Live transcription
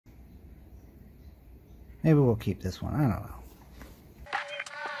Maybe we'll keep this one. I don't know.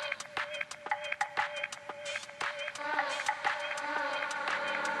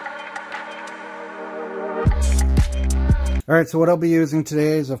 Alright, so what I'll be using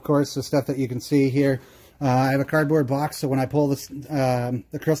today is, of course, the stuff that you can see here. I have a cardboard box, so when I pull this,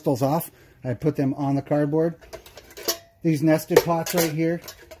 the crystals off, I put them on the cardboard. These nested pots right here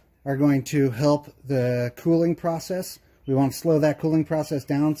are going to help the cooling process. We want to slow that cooling process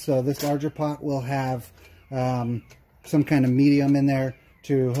down, so this larger pot will have some kind of medium in there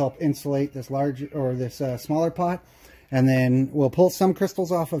to help insulate this larger or this smaller pot. And then we'll pull some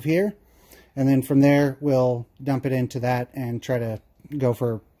crystals off of here. And then from there, we'll dump it into that and try to go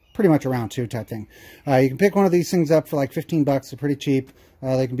for pretty much a round 2 type thing. You can pick one of these things up for like 15 bucks. They're pretty cheap.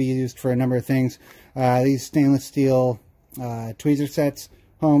 They can be used for a number of things. These stainless steel tweezer sets,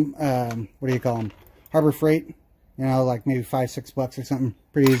 what do you call them? Harbor Freight. You know, like maybe $5-6 bucks or something.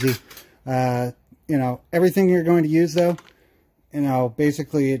 Pretty easy. You know, everything you're going to use though, you know,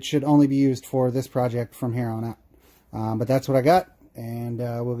 basically it should only be used for this project from here on out. But that's what I got. And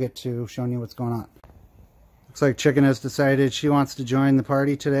we'll get to showing you what's going on. Looks like Chicken has decided she wants to join the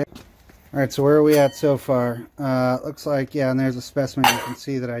party today. Alright, so where are we at so far? Looks like, yeah, and there's a specimen you can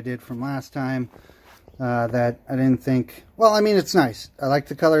see that I did from last time that I didn't think, well, I mean, it's nice. I like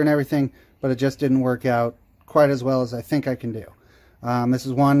the color and everything, but it just didn't work out quite as well as I think I can do. This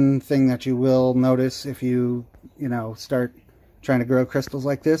is one thing that you will notice if you know, start trying to grow crystals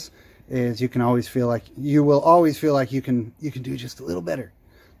like this, is you will always feel like you can do just a little better.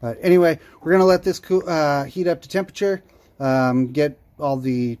 But anyway, we're gonna let this heat up to temperature, get all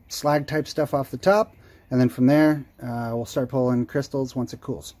the slag type stuff off the top, and then from there we'll start pulling crystals once it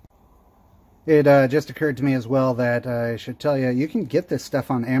cools. It just occurred to me as well that I should tell you, you can get this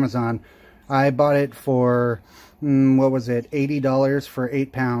stuff on Amazon. I bought it for what was it, $80 for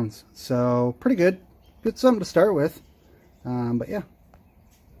 8 pounds, so pretty good. Good something to start with. But yeah.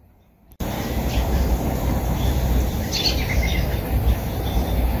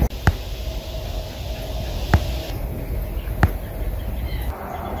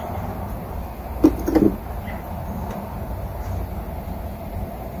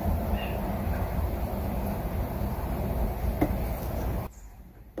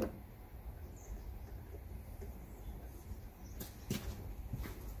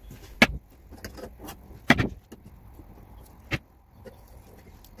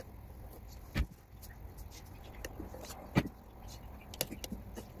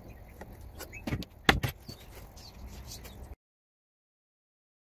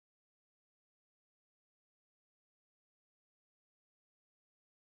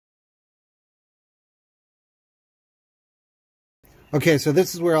 Okay, so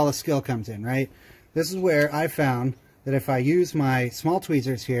this is where all the skill comes in, right? This is where I found that if I use my small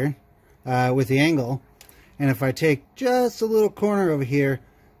tweezers here with the angle, and if I take just a little corner over here,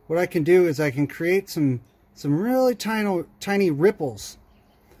 what I can do is I can create some really tiny ripples.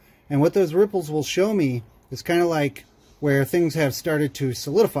 And what those ripples will show me is kind of like where things have started to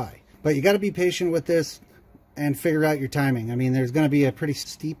solidify. But you got to be patient with this and figure out your timing. I mean, there's going to be a pretty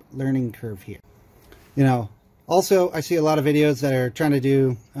steep learning curve here. You know, also, I see a lot of videos that are trying to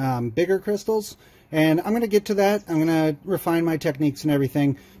do bigger crystals, and I'm going to get to that. I'm going to refine my techniques and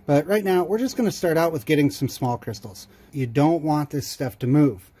everything, but right now we're just going to start out with getting some small crystals. You don't want this stuff to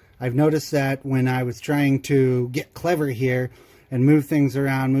move. I've noticed that when I was trying to get clever here and move things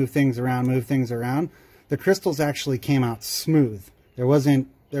around, the crystals actually came out smooth. There wasn't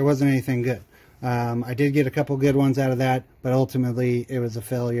anything good. I did get a couple good ones out of that, but ultimately it was a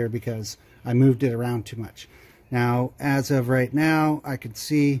failure because I moved it around too much. Now, as of right now, I can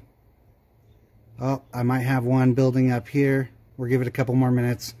see, oh, I might have one building up here. We'll give it a couple more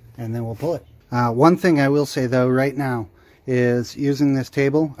minutes and then we'll pull it. One thing I will say though right now is using this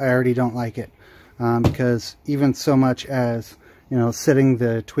table, I already don't like it. Because even so much as, you know, sitting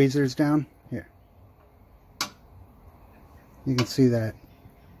the tweezers down, here, you can see that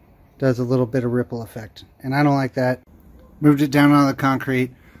does a little bit of ripple effect. And I don't like that. Moved it down on the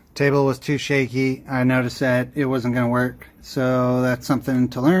concrete. Table was too shaky. I noticed that it wasn't going to work, so that's something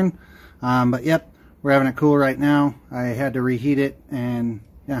to learn. But yep, we're having it cool right now. I had to reheat it, and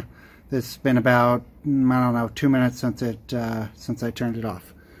yeah, this has been about, I don't know, 2 minutes since I turned it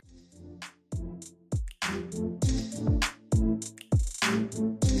off.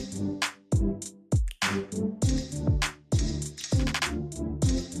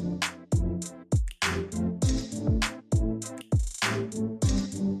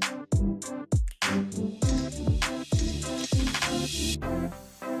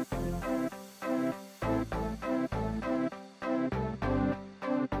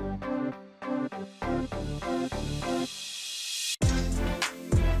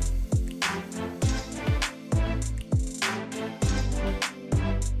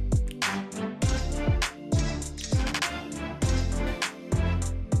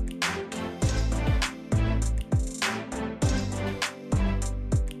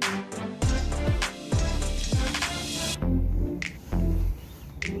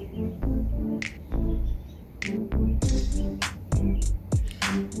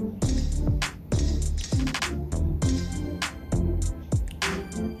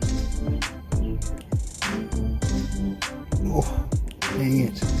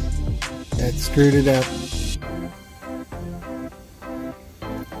 Alright, screwed it up.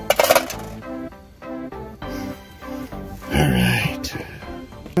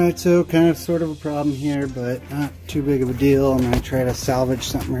 Alright, so kind of sort of a problem here, but not too big of a deal. I'm going to try to salvage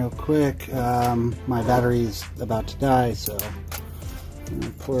something real quick. My battery's about to die, so I'm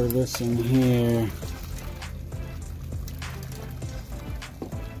going to pour this in here.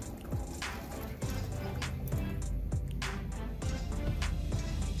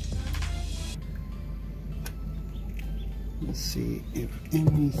 Let's see if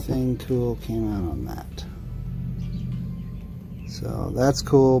anything cool came out on that. So that's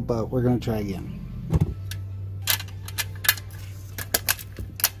cool, but we're going to try again.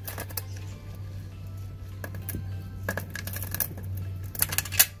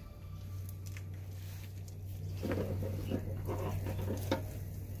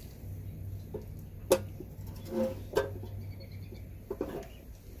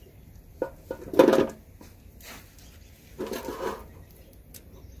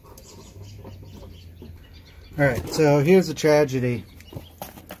 Alright, so here's the tragedy.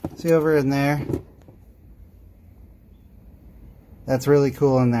 See over in there? That's really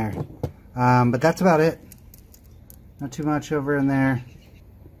cool in there. But that's about it. Not too much over in there.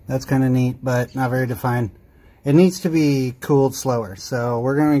 That's kind of neat, but not very defined. It needs to be cooled slower. So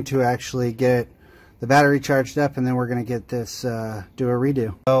we're going to actually get the battery charged up, and then we're going to get this, do a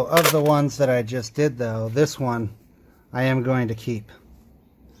redo. So of the ones that I just did though, this one I am going to keep.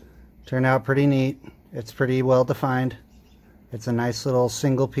 Turned out pretty neat. It's pretty well defined. It's a nice little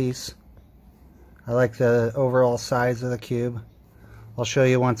single piece. I like the overall size of the cube. I'll show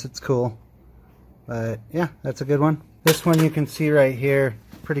you once it's cool. But yeah, that's a good one. This one you can see right here,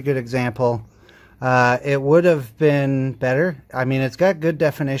 pretty good example. It would have been better. I mean, it's got good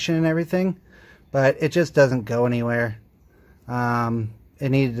definition and everything, but it just doesn't go anywhere. It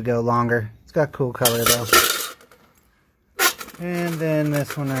needed to go longer. It's got cool color though. And then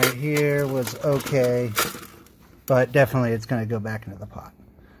this one right here was okay, but definitely it's going to go back into the pot.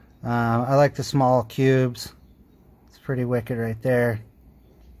 I like the small cubes. It's pretty wicked right there.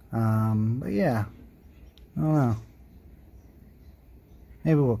 But yeah, I don't know.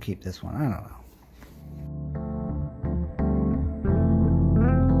 Maybe we'll keep this one. I don't know.